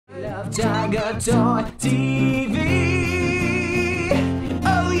Tiger Toy TV.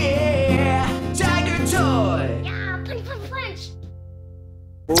 Oh yeah, Tiger Toy. Yeah, punch.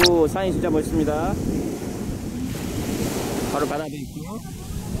 오, 산이 진짜 멋있습니다. 바로 바다도 있고.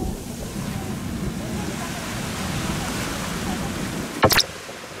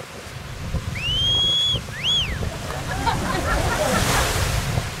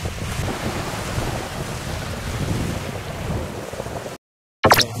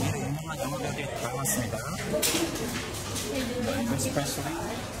 해보았습니다. 스페셜리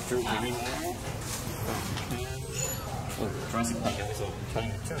through green wall. 드라이빙 파크 여기서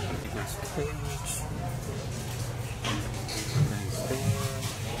촬영했죠? 이거 스테이지.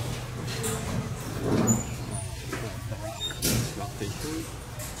 락도 있고.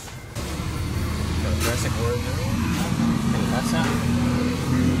 드라이빙 월드. 그리고 마차.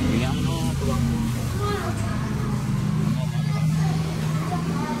 위안도 들어가고.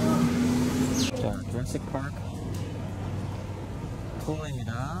 자, 드라이빙 파크. 폴입니다.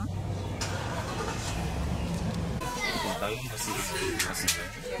 Alright,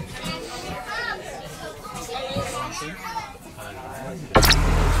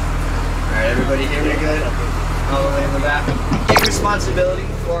 everybody here, we're good? All the way in the back. Take responsibility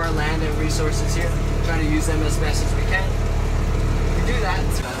for our land and resources here. Trying to use them as best as we can. We do that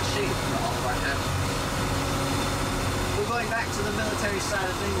to have a shape for all of our animals. We're going back to the military side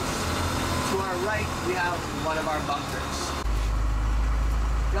of things. To our right, we have one of our bunkers.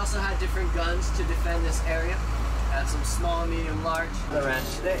 We also had different guns to defend this area. Had some small, medium, large. The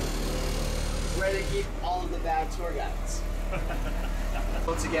ranch today, where they keep all of the bad tour guides.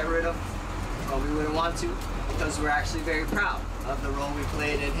 To get rid of, but we wouldn't want to, because we're actually very proud of the role we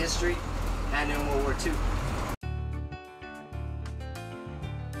played in history and in World War II.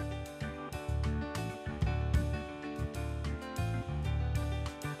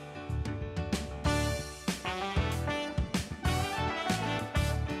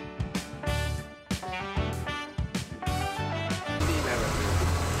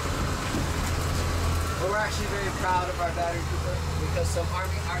 But we're actually very proud of our battery cooper because some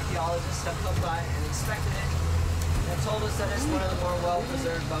Army archaeologists have come by and inspected it and told us that it's one of the more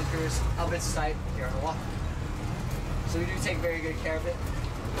well-preserved bunkers of its type here in Hawaii. So we do take very good care of it.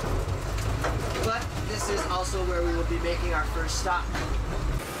 But this is also where we will be making our first stop.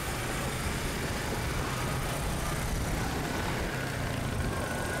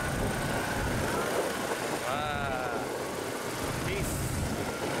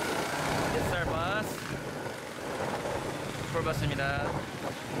 해보았습니다.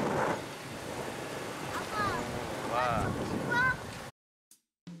 와.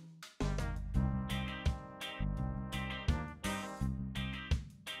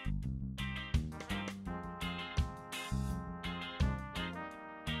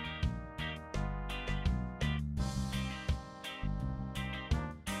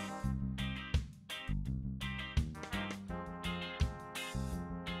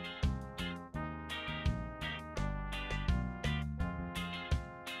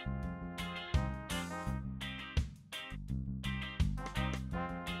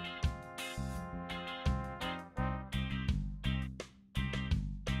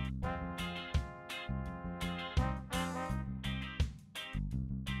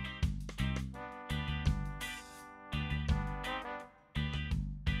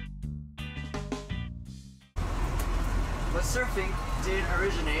 But surfing did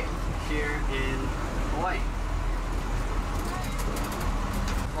originate here in Hawaii.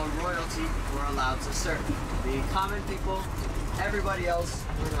 While royalty were allowed to surf. The common people, everybody else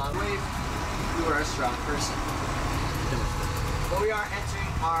were not wave. We were a strong person. But we are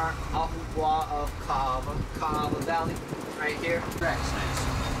entering our Ahupua of Kaava Valley right here.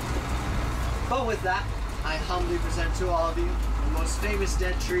 But with that, I humbly present to all of you the most famous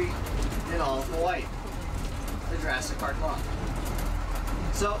dead tree in all of Hawaii. The Jurassic Park lawn.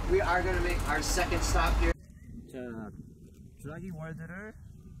 So we are going to make our second stop here. 자, 주라기 공원을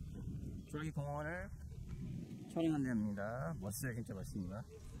촬영한 데입니다. 멋있어요, 진짜 멋있습니다.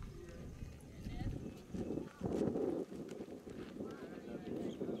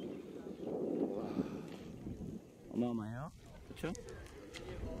 어마어마해요, 그렇죠?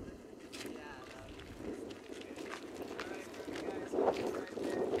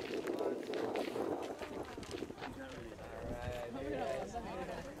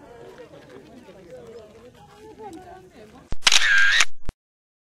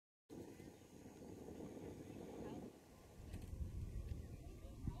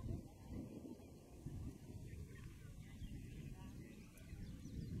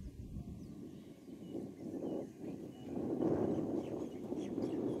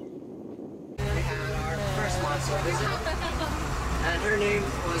 to visit. And her name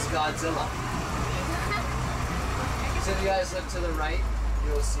was Godzilla. So if you guys look to the right,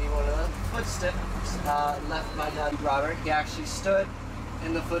 you'll see one of the footsteps left by Daddy Robert. He actually stood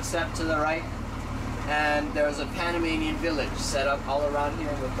in the footstep to the right, and there was a Panamanian village set up all around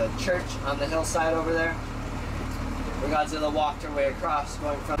here with the church on the hillside over there, where Godzilla walked her way across,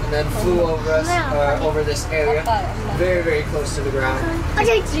 going from and then flew over us, over this area, very, very close to the ground.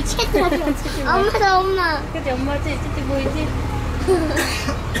 엄마. 그치 엄마지 찌찌 보이지?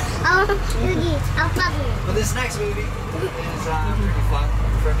 여기 아빠도. But this next movie is pretty fun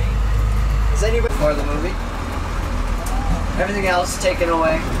for me. Is anybody for the movie? Everything else taken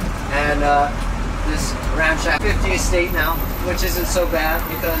away, and this ramshackle 50 estate now, which isn't so bad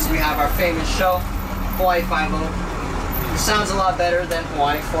because we have our famous show, Hawaii 5-0, which sounds a lot better than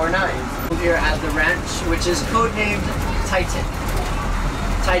Hawaii 4-9. Here at the ranch, which is codenamed Titan.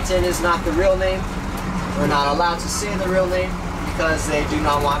 Titan is not the real name. We're not allowed to say the real name because they do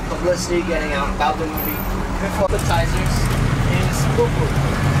not want publicity getting out about the movie. Before appetizers is fufu.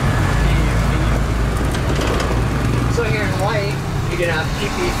 So here in Hawaii, you can have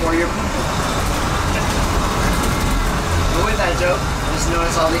pee-pee for your poo-poo. And with that joke, just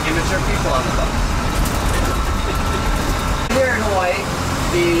notice all the immature people on the boat. Here in Hawaii,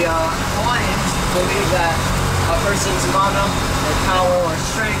 the Hawaiians believe that a person's mana, or power, or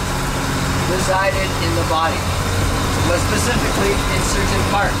strength resided in the body, but specifically in certain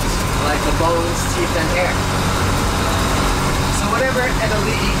parts, like the bones, teeth, and hair. So whenever an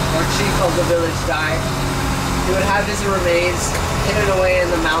elite or chief of the village died, he would have his remains hidden away in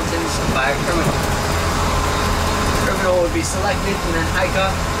the mountains by a criminal. The criminal would be selected and then hike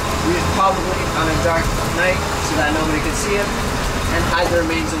up, probably on a dark night so that nobody could see him, and hide the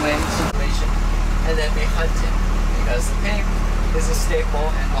remains away in situation, and then be hunted, because the pig is a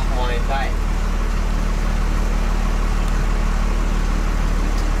staple in the Hawaiian diet.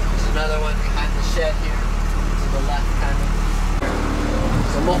 There's another one behind the shed here, to the left kind of.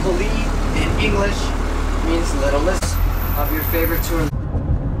 So mokoli in English means littlest of your favorite tour.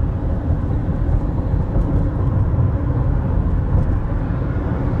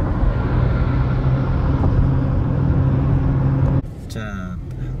 자,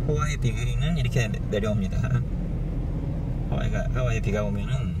 하와이 비는 이렇게 내려옵니다. 하와이 비가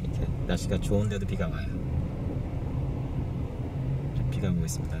오면은 이렇게 날씨가 좋은데도 비가 와요. 비가 오고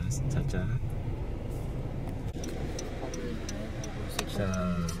있습니다. 살짝.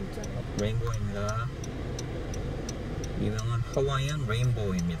 자, 레인보우입니다. 유명한 하와이안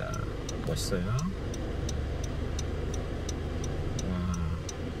레인보우입니다. 멋있어요. 와,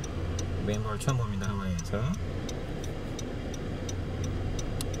 레인보우를 처음 봅니다. 하와이에서.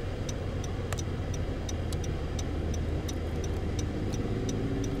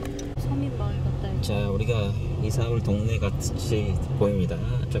 서민마을 같다. 자, 우리가 이사올 동네 같이 보입니다.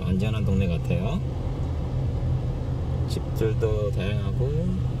 좀 안전한 동네 같아요. 집들도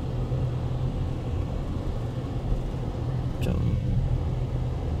다양하고 좀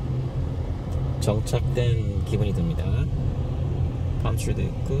정착된 기분이 듭니다. 팜트리도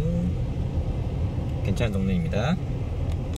있고 괜찮은 동네입니다.